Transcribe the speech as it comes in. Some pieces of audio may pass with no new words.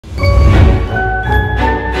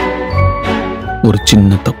ஒரு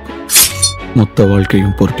சின்ன தப்பு மொத்த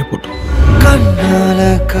வாழ்க்கையும் பொருட்டி போட்டு. கண்ணால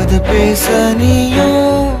கதை பேச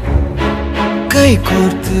நீயும் கை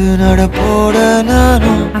கோர்த்து நடப்போட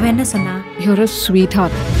நானும். அவன் என்ன சொன்னா? You're a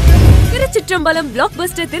sweetheart. Thiruchitrambalam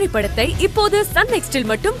blockbuster திரைப்படத்தை இப்போது சன் நெக்ஸ்டில்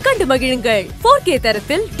மட்டும் கண்டு மகிழுங்கள். 4K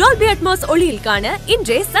தரத்தில் டால்பி அட்மாஸ் ஒளியில் காண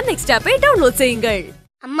இன்றே சன் நெக்ஸ்ட் ஆப்பை டவுன்லோட் செய்யுங்கள்.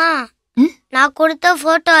 அம்மா, நான் கொடுத்த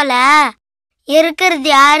போட்டோல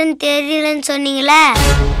இருக்கிறது யாருன்னு தெரியலன்னு சொன்னீங்களே,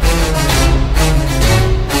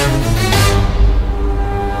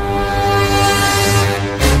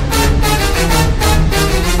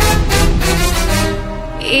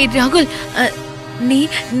 ராகுல்,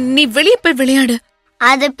 நீ வெளியே போய் விளையாடு.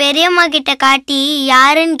 அது பெரியம்மா கிட்ட காட்டி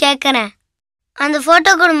யாருன்னு கேக்குறேன். அந்த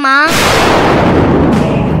போட்டோ கொடுமா.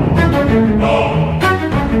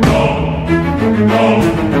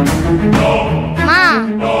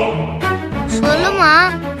 சொல்லுமா,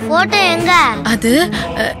 போட்டோ எங்க?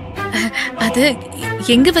 அது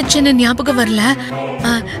எங்க வச்சேன்னு ஞாபகம் வரல.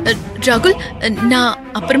 ராகுல், நான்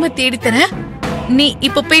அப்புறமா தேடி தரேன். நீ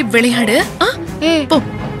இப்ப போய் விளையாடு. போ.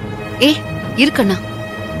 இருக்கண்ணா,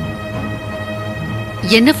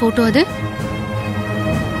 என்ன போட்டோ அது?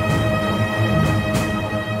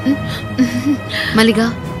 மல்லிகா,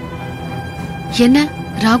 என்ன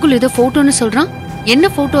ராகுல் ஏதோ போட்டோன்னு சொல்றான்? என்ன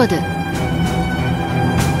போட்டோ அது?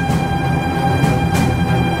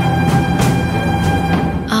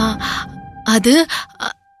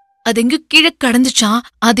 அது எங்க கீழே கடந்துச்சான்.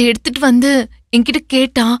 அதை எடுத்துட்டு வந்து என்கிட்ட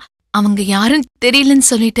கேட்டான். அவங்க யாரும்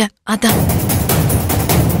தெரியலன்னு சொல்லிட்டேன். அதான்.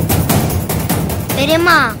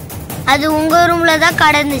 பெரியம்மா, அது உங்க ரூம்ல தான்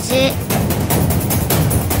கடந்துச்சு.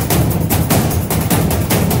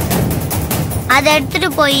 அதை எடுத்துட்டு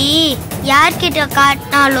போய் யார்கிட்ட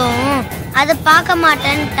காட்டினாலும் அதை பார்க்க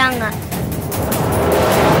மாட்டேன்ட்டாங்க.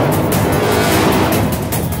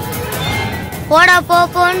 போடா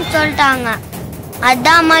போன்னு சொல்லிட்டாங்க.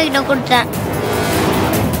 அதான் அம்மா கிட்ட கொடுத்தேன்.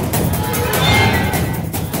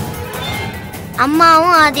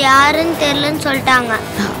 அம்மாவும் அது யாருன்னு தெரியலன்னு சொல்லிட்டாங்க.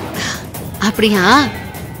 அப்படியா?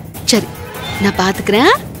 சரி, நான்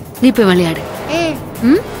பாத்துக்கிறேன். நீ போய் விளையாடு.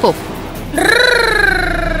 போ.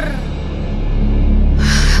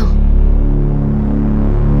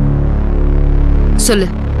 சொல்லு,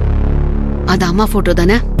 அது அம்மா போட்டோ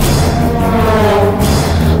தானே?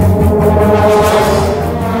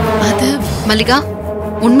 அது மல்லிகா,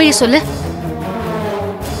 உண்மையை சொல்லு.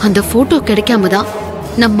 அந்த போட்டோ கிடைக்காம தான்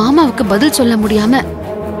நான் மாமாவுக்கு பதில் சொல்ல முடியாம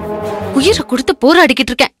உயிரை கொடுத்து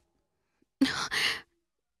போராடிக்கிட்டு இருக்கேன்.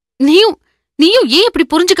 நீயும் ஏன் இப்படி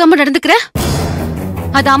புரிஞ்சுக்காம நடந்துக்கிற?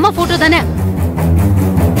 அது அம்மா போட்டோ தானே?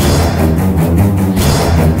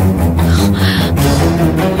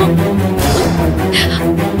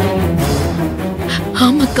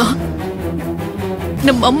 ஆமாக்கா,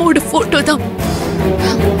 நம்ம அம்மாவோட போட்டோ தான்.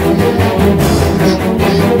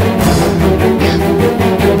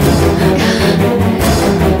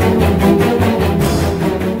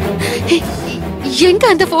 எங்க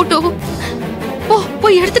அந்த போட்டோ?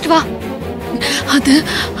 போய் எடுத்துட்டு வா. அது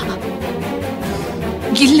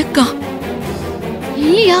இல்லக்கா.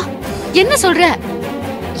 இல்லையா? என்ன சொல்ற?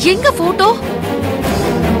 எங்க போட்டோ?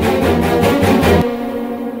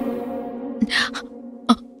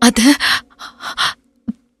 அது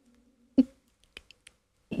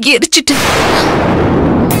எரிச்சிட்டு.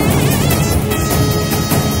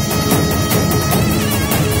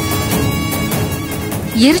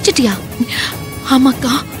 எரிச்சிட்டியா?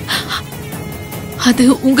 ஆமாக்கா, அது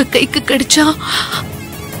உங்க கைக்கு கிடைச்சா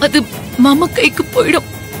அது மாமா கைக்கு போயிடும்.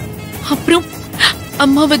 அப்புறம்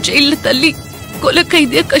அம்மாவை ஜெயில தள்ளி கொலை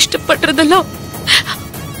கைதியா கஷ்டப்படுறதெல்லாம்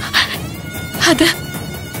அத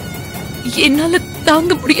என்னால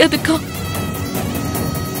தாங்க முடியாதுக்கா.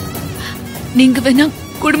 நீங்க வேணா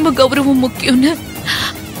குடும்ப கௌரவம் முக்கியம்னு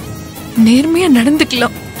நேர்மையா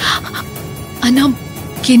நடந்துக்கலாம். ஆனா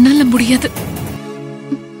என்னால முடியாது.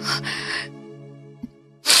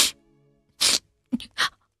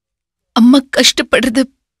 அம்மா கஷ்டப்படுறது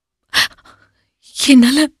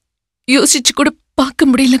என்னால யோசிச்சு கூட பார்க்க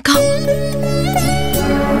முடியலக்கா.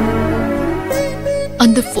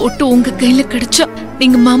 அந்த போட்டோ உங்க கையில கிடைச்சா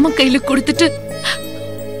நீங்க மாமா கையில கொடுத்துட்டு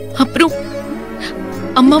அப்புறம்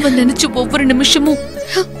அம்மாவை நினைச்சு ஒவ்வொரு நிமிஷமும்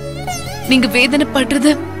நீங்க வேதனை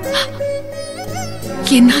படுறத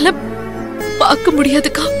என்னால பார்க்க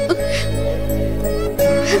முடியாதுக்கா.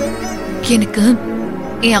 எனக்கு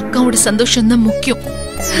என் அக்காவோட சந்தோஷம் தான் முக்கியம்.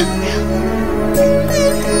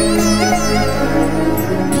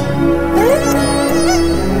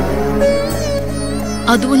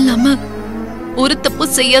 அதுவும் இல்லாம ஒரு தப்பு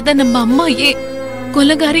செய்யாத நம்ம அம்மா ஏன்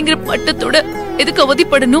கொலைகாரிங்கிற பட்டத்தோட எதுக்கு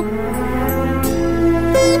அவதிப்படணும்?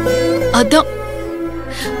 அதான்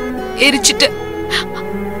எரிச்சிட்ட.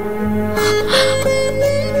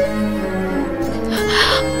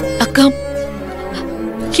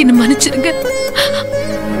 என்ன மன்னிச்சிருங்க.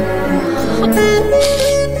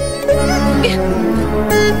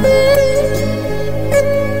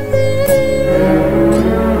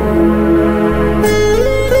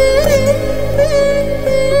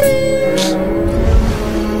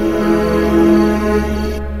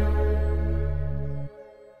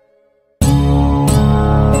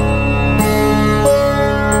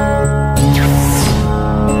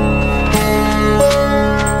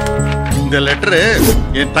 இந்த லெட்டர்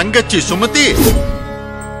என் தங்கச்சி சுமதி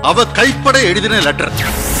அவ கைப்பட எழுதின லெட்டர்.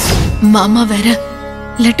 மாமா வேற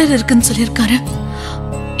லெட்டர் இருக்குன்னு சொல்லிருக்காரு.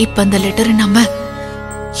 இப்ப அந்த லெட்டரை நம்ம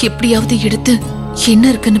எப்படியாவது எடுத்து என்ன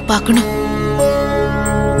இருக்குன்னு பார்க்கணும்.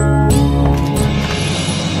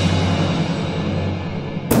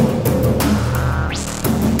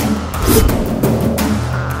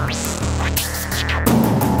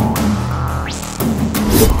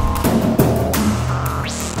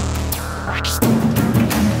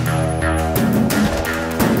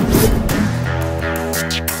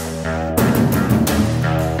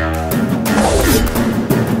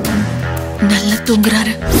 நல்லா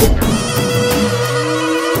தூங்குறாரு.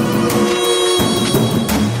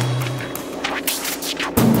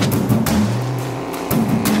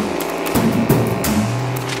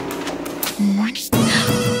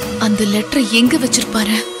 அந்த லெட்டரை எங்க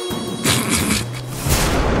வச்சிருப்பாரு?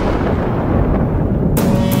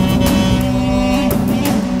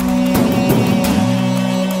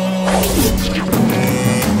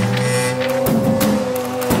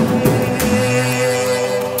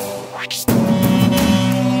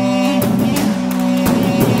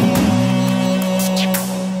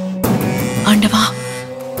 ஆண்டவா,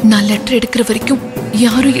 நான் லெட்டர் எடுக்கிற வரைக்கும்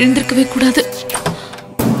யாரும் எழுந்திருக்கவே கூடாது.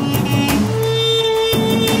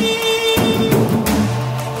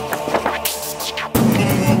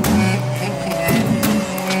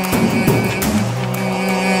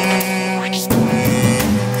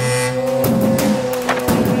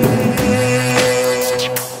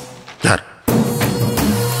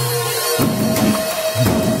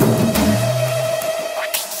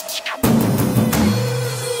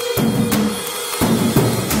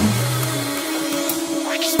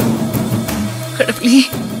 கடவுளே,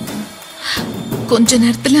 கொஞ்ச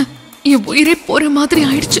நேரத்துல என் உயிரே போற மாதிரி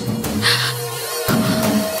ஆயிடுச்சு.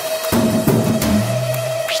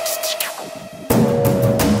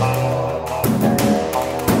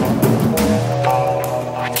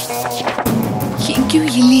 எங்கேயும்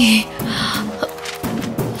இல்லையே.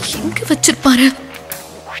 எங்க வச்சிருப்பாரு?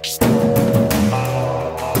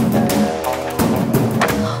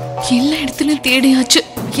 எல்லா இடத்துலயும் தேடியாச்சு,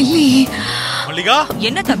 இல்லையே. மல்லிகா,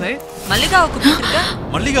 என்ன தமிழ் மல்லிகாவை கூப்பிட்டுருக்க?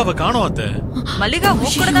 மல்லிகாவை காணோம் அத்தை. மல்லிகா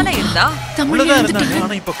உன் கூட தானே இருந்தா? உள்ளதான் இருந்தாங்க,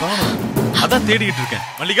 ஆனா இப்ப காணோம். அதான் தேடிட்டு இருக்கேன்.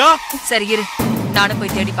 மல்லிகா, சரி இரு, நானும்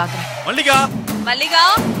போய் தேடி பாக்குறேன். மல்லிகா, மல்லிகா,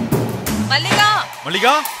 மல்லிகா,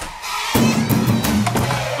 மல்லிகா,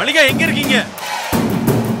 மல்லிகா எங்க இருக்கீங்க?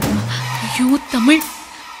 ஐயோ தமிழ்,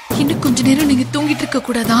 இன்னும் கொஞ்ச நேரம் நீங்க தூங்கிட்டு இருக்க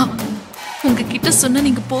கூடாதா? உங்ககிட்ட சொன்னா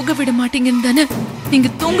நீங்க போக விட மாட்டீங்கன்னு தானே நீங்க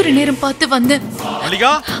தூங்குற நேரம் பார்த்து வந்தேன்.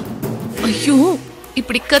 மல்லிகா, ஐயோ,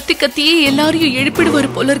 இப்படி கத்தி கத்தியே எல்லாரையும் எழுப்பிடுவாரு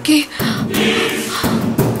போல இருக்கே.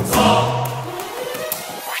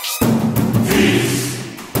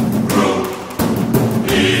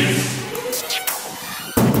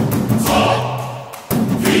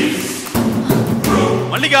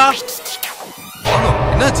 மல்லிகா,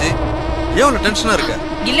 என்னாச்சு? ஏன் டென்ஷனா இருக்க?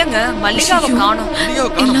 இல்லங்க, மல்லிகாவை காணோம்.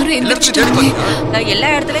 எல்லாரும் எந்திரிச்சிட்டாங்க. நான் எல்லா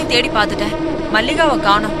இடத்துலயும் தேடி பார்த்துட்டேன், மல்லிகாவை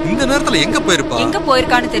காணோம். இந்த நேரத்துல எங்க போயிருப்பா? எங்க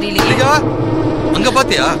போயிருக்கான்னு தெரியலையே. மல்லிகா, அங்க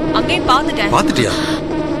பாத்தியா? அங்கேயும் பார்த்துட்டேன். பாத்துட்டியா?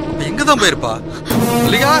 எங்க தான் போயிருப்பா?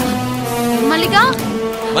 மல்லிகா, மல்லிகா,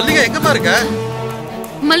 மல்லிகா எங்கமா இருக்க?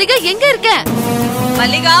 மல்லிகா எங்க இருக்க?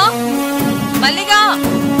 மல்லிகா, மல்லிகா,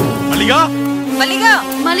 மல்லிகா, மல்லிகா,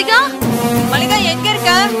 மல்லிகா, மல்லிகா எங்க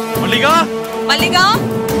இருக்க? மல்லிகா, மல்லிகா,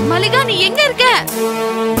 மல்லிகா நீ எங்க இருக்க?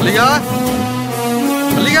 மல்லிகா,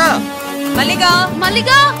 மல்லிகா, மல்லிகா,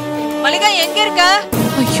 மல்லிகா, மல்லிகா எங்க இருக்க?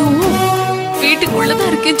 ஐயோ, வீட்டுக்குள்ளதான்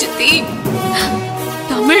இருக்கேன் சித்தி.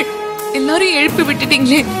 தமிழ், எல்லாரும் எழுப்பி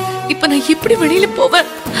விட்டுட்டீங்களே, இப்ப நான் எப்படி வெளியில போவேன்?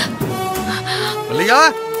 மல்லிகா,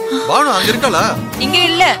 பானு அங்க இருக்கலா? இங்க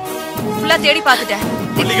இல்ல, ஃபுல்லா தேடி பார்த்துட்டேன்.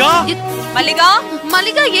 மல்லிகா, மல்லிகா,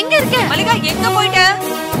 மல்லிகா எங்க இருக்க? மல்லிகா எங்க போயிட்ட?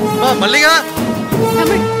 மல்லிகா,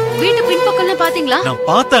 தமிழ், வீட்டு பின்பக்கம்ல பாத்தீங்களா? நான்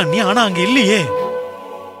பார்த்தேன் நீ, ஆனா அங்க இல்லையே.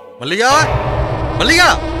 மல்லிகா, மல்லிகா,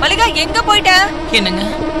 மல்லிகா எங்க போயிட்ட? என்னங்க?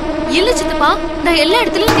 இல்ல சித்தப்பா, நான் எல்லா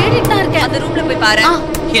இடத்துலயும் தேடிட்டு தான் இருக்கேன். அந்த ரூம்ல போய் பாரு.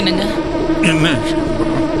 என்னங்க? என்ன?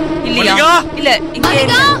 இல்லையா? மல்லிகா, இல்ல, இங்க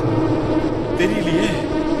மல்லிகா, தெரியலையே.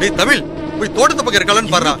 டேய் தமிழ், போய் தோட்டத்து பக்கம்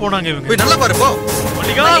இருக்கலான்னு பாறா. போனாங்க இவங்க. போய் நல்லா பாரு போ.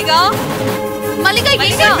 மல்லிகா, மல்லிகா, மல்லிகா எங்க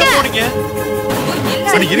மல்லிகா, இருக்க? போனீங்க? எல்லா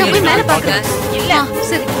சரி நான் போய் மேல பாக்குறேன். இல்ல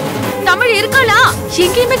சரி தமிழ் இருக்காளா?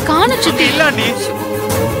 எங்கேயுமே காணோம் சித்தி. இல்ல ஆண்டி.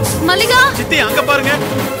 மல்லிகா சித்தி அங்க பாருங்க.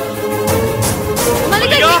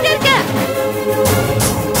 மல்லிகா எங்க இருக்க?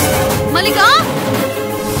 மல்லிகா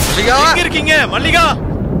மல்லிகா எங்க இருக்கீங்க? மல்லிகா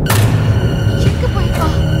எங்க போய்ப்பா?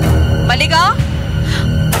 மல்லிகா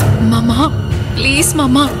மாமா ப்ளீஸ்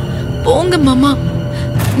மாமா போங்க மாமா.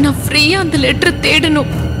 நான் ஃப்ரீயா அந்த லெட்டர்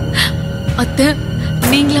தேடணும். அத்தை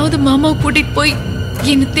நீங்களாவது மாமாவை கூட்டிட்டு போய்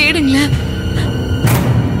என்ன தேடுங்களேன்.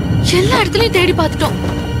 எல்லா இடத்துலயும் தேடி பார்த்துட்டோம்.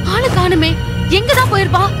 ஆளு காணுமே. எங்கதான்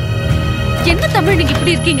போயிருப்பா? என்ன தமிழ் நீங்க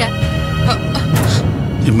இப்படி இருக்கீங்க?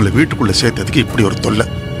 இவங்களை வீட்டுக்குள்ள சேர்த்ததுக்கு இப்படி ஒரு தொல்லை.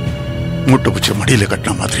 மூட்டை குச்சி மடியில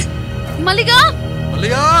கட்டின மாதிரி. மல்லிகா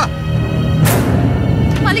மல்லிகா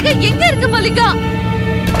மல்லிகா எங்க இருக்கு மல்லிகா?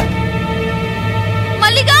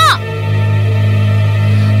 மல்லிகா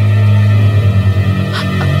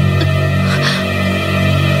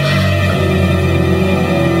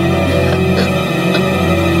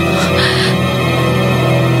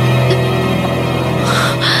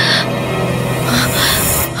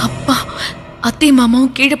அப்பா அத்தை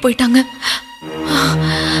மாமாவும் கீழே போயிட்டாங்க.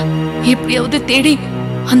 எப்படியாவது தேடி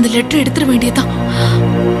அந்த லெட்டர் எடுத்துட வேண்டியதான்.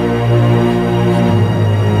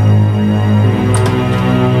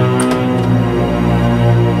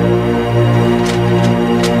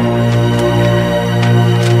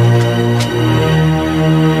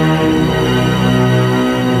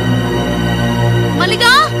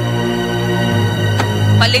 மல்லிகா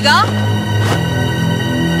மல்லிகா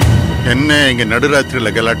என்ன இங்க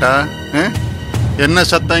நடுராத்திரியில கலாட்டா? என்ன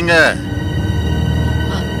சத்தங்க?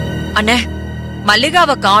 அண்ணே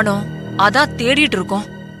மல்லிகாவை காணோம். அதான் தேடிட்டு இருக்கோம்.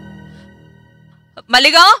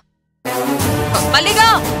 மல்லிகா மல்லிகா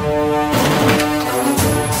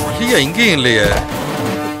மல்லிகா இங்கேயும் இல்லையே.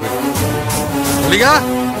 மல்லிகா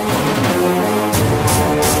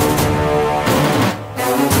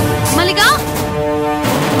மல்லிகா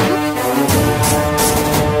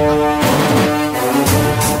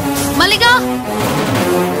மல்லிகா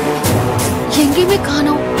எங்கேயுமே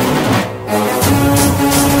காணோம்.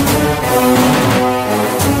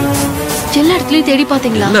 எல்லா இடத்துலயும் தேடி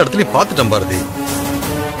பாத்தீங்களா? எல்லா இடத்துலயும் பாத்துட்டேன் பாரதி.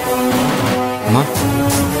 அம்மா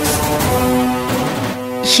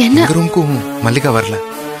என்ன எங்க ரூம்க்கும் மல்லிகா வரல.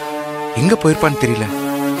 எங்க போயிருப்பான்னு தெரியல.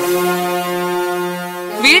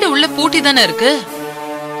 வீடு உள்ள பூட்டி தானே இருக்கு.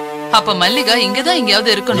 அப்ப மல்லிகா இங்கதான்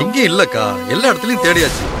எங்கயாவது இருக்கணும். எங்கேயும் இல்லக்கா. எல்லா இடத்துலயும்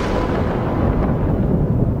தேடியாச்சு.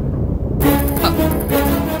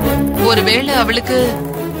 ஒருவேளை அவளுக்கு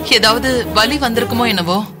ஏதாவது வலி வந்திருக்குமோ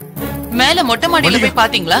என்னவோ. மேல மொட்டை மாடியில போய்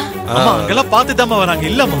பாத்தீங்களா? ஆமா அங்கெல்லாம் பாத்துதாம்மா வராங்க.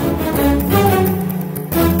 இல்லம்மா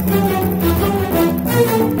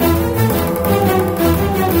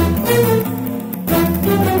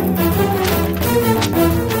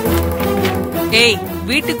ஏய்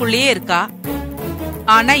வீட்டுக்குள்ளேயே இருக்கா.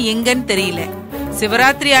 ஆனா எங்கன்னு தெரியல.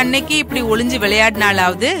 சிவராத்திரி அன்னைக்கு இப்படி ஒளிஞ்சு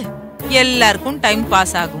விளையாடினாலாவது எல்லாருக்கும் டைம்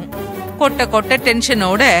பாஸ் ஆகும். கொட்ட கொட்ட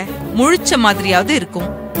டென்ஷனோட முழிச்ச மாதிரியாவது இருக்கும்.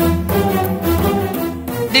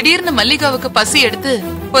 திடீர்னு மல்லிகாவுக்கு பசி எடுத்து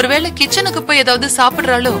ஒருவேளை கிச்சனுக்கு போய் ஏதாவது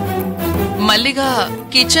சாப்பிடுறாளோ. மல்லிகா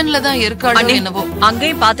கிச்சன்ல தான் இருக்காளோ என்னவோ.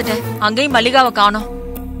 அங்கேயும் பாத்துட்டேன். அங்கேயும் மல்லிகாவை காணோம்.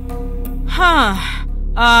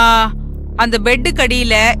 அந்த பெட்டு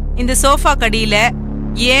கடியில, இந்த சோஃபா கடியில,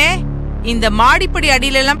 ஏன் இந்த மாடிப்படி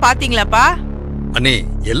அடியில எல்லாம் பாத்தீங்களாப்பா? அண்ணி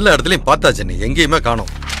எல்லா இடத்துலயும் பார்த்தாச்சு. அண்ணி எங்கேயுமே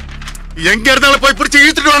காணோம். எங்க இருந்தாலும் போய் பிடிச்சி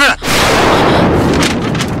இழுத்துட்டு வாங்க.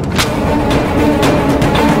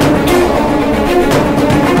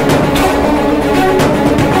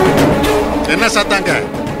 என்ன சாத்தாங்க?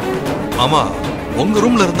 ஆமா உங்க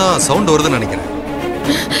ரூம்ல இருந்தா சவுண்ட் வருதுன்னு நினைக்கிறேன்.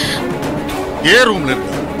 ஏ ரூம்ல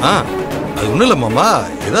இருக்கு. அது ஒண்ணும் இல்ல மாமா.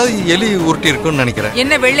 ஏதாவது எலி உருட்டி இருக்குன்னு நினைக்கிறேன்.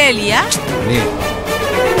 என்ன வெள்ளை எலியா?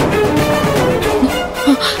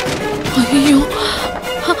 ஐயோ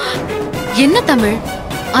என்ன தமிழ்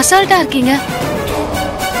அசால்ட்டா இருக்கீங்க?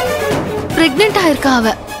 பிரெக்னெண்டா இருக்கா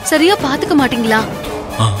அவ. சரியா பாத்துக்க மாட்டீங்களா?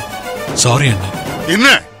 சாரி அண்ணா. என்ன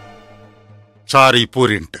சாரி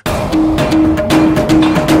பூரின்ட்டு?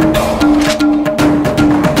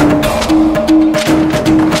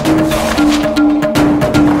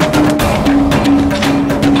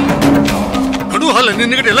 நடுஹால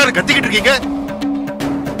நின்னுகிட்டு எல்லாரும் கத்திக்கிட்டு இருக்கீங்க.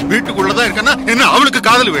 வீட்டுக்குள்ளதான் இருக்கன்னா என்ன அவளுக்கு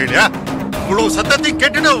காதல் வேலையா? இவ்வளவு சத்தத்தையும்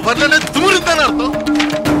கேட்டுட்டு வரலன்னு திமிருந்தானே அர்த்தம்.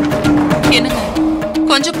 என்னங்க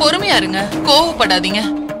கொஞ்சம் பொறுமையா இருங்க. கோவப்படாதீங்க.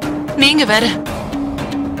 நீங்க வேற.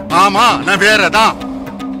 ஆமா நான் வேறதான்.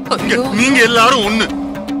 நீங்க எல்லாரும் ஒண்ணு.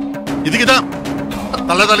 இதுக்குதான்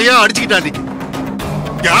தலை தலையா அடிச்சுக்கிட்டாங்க.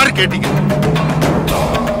 யாரு கேட்டீங்க?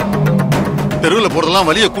 தெருவில் போறதெல்லாம்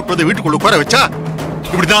வலிய கூட்டு வந்து வீட்டுக்குள்ள உட்கார வச்சா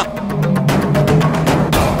இப்படிதான்.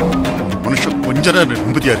 மனுஷன் கொஞ்ச நேரம்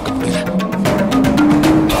நிம்மதியா இருக்க முடியல.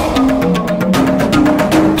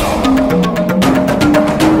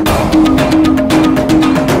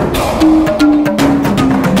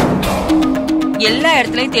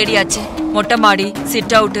 இடத்துலயும் தேடியாச்சு. மொட்டை மாடி,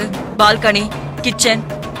 சிட் அவுட், பால்கனி, கிச்சன்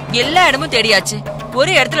எல்லா இடமும் தேடியாச்சு.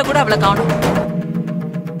 ஒரு இடத்துல கூட அவளை காணோம்.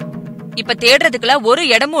 இப்ப தேடுறதுக்குலாம் ஒரு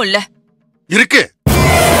இடமும் இல்ல. இருக்கு.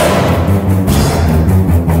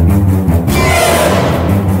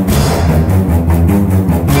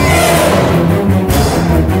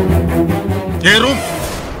 என் ரூம்,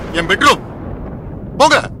 என் பெட்ரூம்.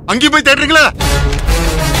 போங்க, அங்கேயும் போய் தேடுறீங்களா?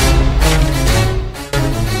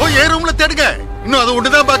 போய் என் ரூம்ல தேடுங்க. இன்னும் அது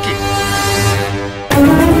ஒண்ணுதான் பாக்கி.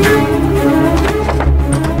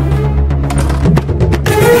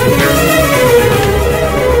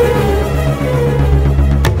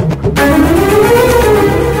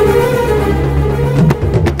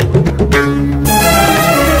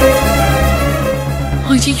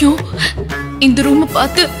 ஐயோ, இந்த ரூம்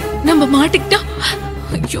பார்த்து நம்ம மாட்டிக்கிட்டா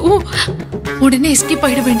ஐயோ உடனே எஸ்கேப்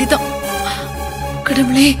ஆயிட வேண்டியதான்.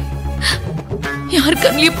 கடவுளே, யாரு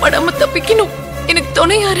கண்ணிலையும் படாம தப்பிக்கணும். எனக்கு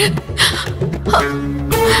துணை யாரு?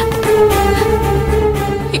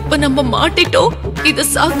 இப்ப நம்ம மாட்டிட்டோம். இத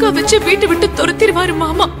சாக்கா வச்சு வீட்டை விட்டு துரத்திடுவாரு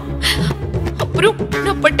மாமா. அப்புறம்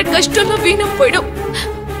நான் பட்ட கஷ்டம் வீணா போயிடும்.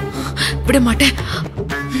 விட மாட்டேன்,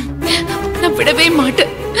 நான் விடவே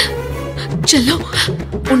மாட்டேன். செல்லம்,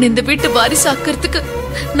 உன்னை இந்த வீட்டு வாரிசு ஆக்கிறதுக்கு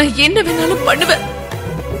நான் என்ன வேணாலும் பண்ணுவேன்.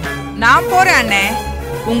 நான் போறேன் அண்ணே.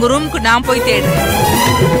 உங்க ரூமுக்கு நான் போய் தேடுறேன்.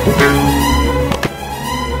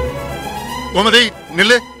 கோமதி,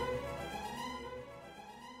 நில்லு.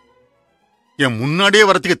 என் முன்னாடியே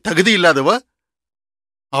வரத்துக்கு தகுதி இல்லாதவ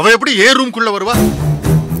அவ எப்படி ஏ ரூம்குள்ள வருவா?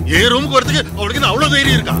 ஏ ரூமுக்கு வரத்துக்கு அவளுக்கு அவ்வளவு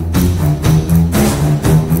தைரியம் இருக்கா?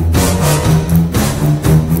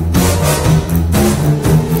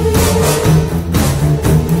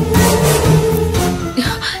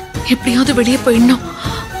 எப்படியாவது வெளியே போயிடணும்.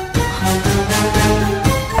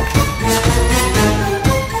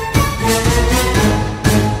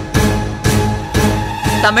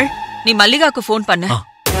 தமிழ், நீ மல்லிகாக்கு போன் பண்ண.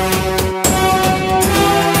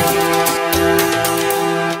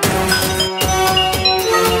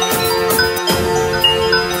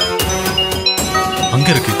 அங்க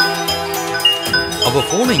இருக்கு. அவ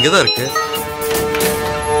போன் இங்கதான் இருக்கு.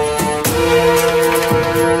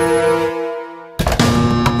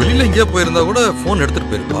 வெளியில எங்கேயா போயிருந்தா கூட போன்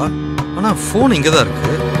எடுத்துட்டு போயிருப்பா. ஆனா போன் இங்கதான் இருக்கு.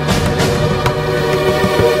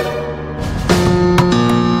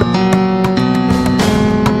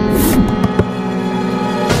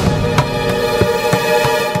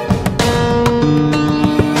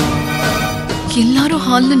 எல்லாரும்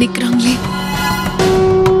ஹால்ல நிக்கிறாங்களே.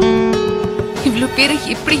 இவ்வளவு பேரை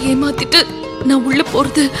எப்படி ஏமாத்திட்டு நான் உள்ள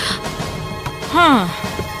போறது?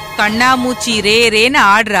 கண்ணாமூச்சி ரே ரேன்னு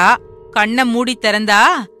ஆடுறா. கண்ணை மூடி திறந்தா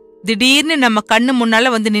திடீர்னு நம்ம கண்ணு முன்னால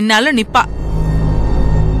வந்து நின்னாலும் நிப்பா.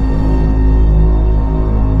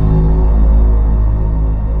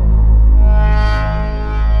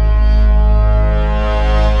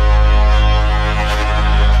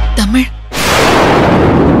 தமிழ்,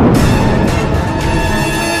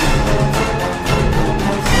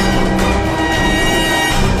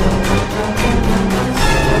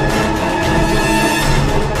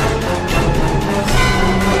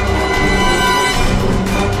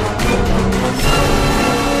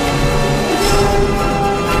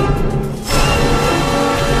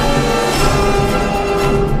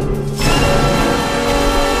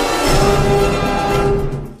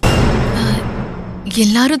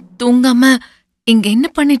 எல்லாரும் தூங்காம இங்க என்ன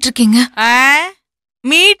பண்ணிட்டு இருக்கீங்க?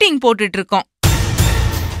 மீட்டிங் போட்டுட்டு இருக்கோம்.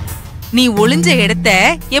 நீ ஒளிஞ்ச இடத்த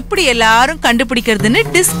எப்படி எல்லாரும் கண்டுபிடிக்கிறதுன்னு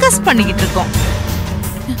டிஸ்கஸ் பண்ணிக்கிட்டு இருக்கோம்.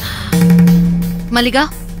 மல்லிகா,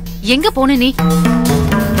 எங்க போன நீ?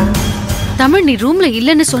 தமிழ் நீ ரூம்ல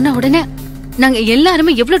இல்லன்னு சொன்ன உடனே நாங்க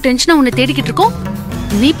எல்லாருமே எவ்வளவு டென்ஷனா உன்னை தேடிக்கிட்டு இருக்கோம்.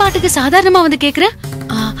 நீ பாட்டுக்கு சாதாரணமா வந்து கேக்குற?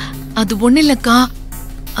 அது ஒண்ணு இல்லக்கா,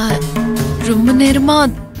 ரொம்ப நேரமா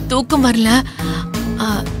தூக்கம் வரல.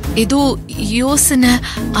 ஏதோ யோசனை,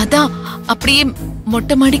 அதான் அப்படியே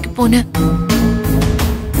மொட்டை மாடிக்கு போனேன்.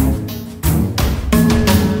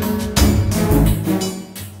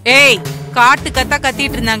 ஏய், காட்டு கத்தா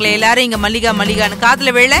கத்திட்டு இருந்தாங்களே எல்லாரும் இங்க மல்லிகா மல்லிகான்னு,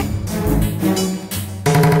 காதுல வேள?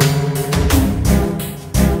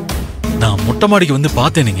 நான் மொட்டை மாடிக்கு வந்து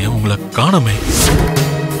பார்த்தேனீங்க, உங்களை காணோமே.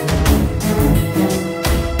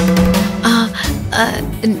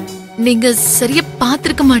 நீங்க சரியா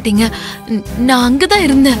பாத்திருக்க மாட்டீங்க. நான் அங்கதான்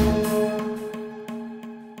இருந்தேன்.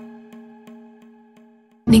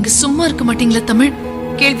 நீங்க சும்மா இருக்க மாட்டீங்களா தமிழ்?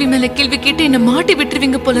 கேள்வி மேல கேள்வி கேட்டு என்ன மாட்டி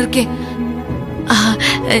விட்டுருவீங்க போல இருக்கே.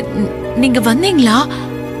 நீங்க வந்தீங்களா?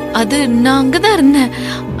 அது நான் அங்கதான் இருந்தேன்.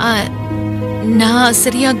 நான்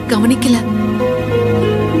சரியா கவனிக்கல.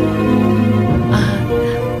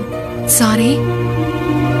 சாரி.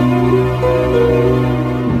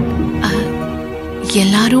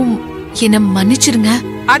 எல்லாரும் என்ன மன்னிச்சிருங்க.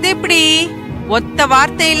 அது எப்படி ஒத்த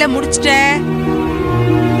வார்த்தையில முடிச்சிட்ட?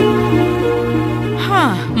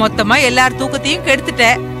 மொத்தமா எல்லார் தூக்கத்தையும் கெடுத்துட்ட.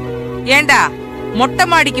 ஏண்டா மொட்டை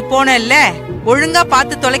மாடிக்கு போனல்ல, ஒழுங்கா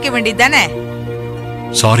பார்த்து தொலைக்க வேண்டியதானே?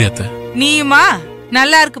 சாரி அத்தை. நீயுமா?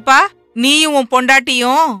 நல்லா இருக்குப்பா. நீயும் உன்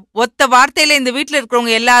பொண்டாட்டியும் ஒத்த வார்த்தையில இந்த வீட்டுல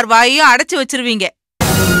இருக்கிறவங்க எல்லார் வாயையும் அடைச்சு வச்சிருவீங்க.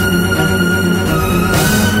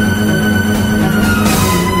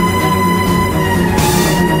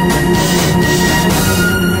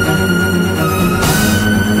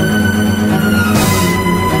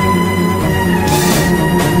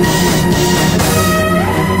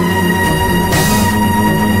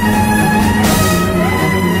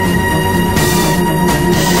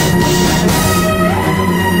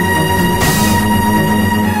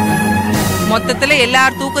 மொத்தத்துல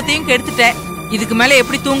எல்லார் தூக்கத்தையும் கெடுத்துட்ட. இதுக்கு மேல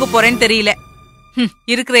எப்படி தூங்க போறேன்னு தெரியல.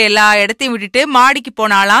 இருக்கிற எல்லா இடத்தையும் விட்டுட்டு மாடிக்கு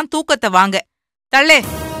போனாலாம் தூக்கத்தை வாங்க. தள்ளே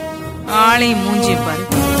ஆளையும் மூஞ்சி பாரு.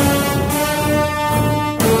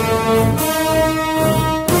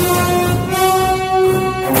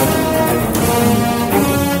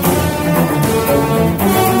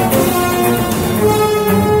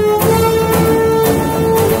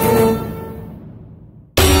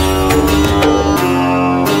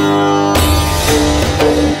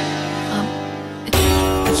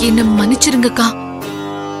 என்ன மன்னிச்சிருங்கக்கா.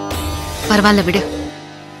 பரவாயில்ல விடு.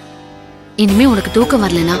 இனிமே உனக்கு தூக்கம்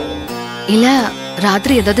வரலனா இல்ல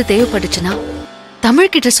ராத்திரி ஏதாவது தேவைப்பட்டுச்சுன்னா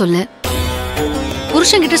தமிழ் கிட்ட சொல்லு.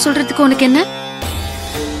 புருஷன் கிட்ட சொல்றதுக்கு உனக்கு என்ன?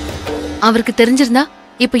 அவருக்கு தெரிஞ்சிருந்தா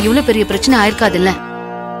இப்ப இவ்வளவு பெரிய பிரச்சனை ஆயிருக்காதுல்ல.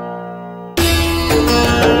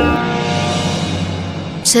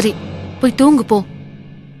 சரி போய் தூங்கு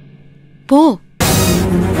போ.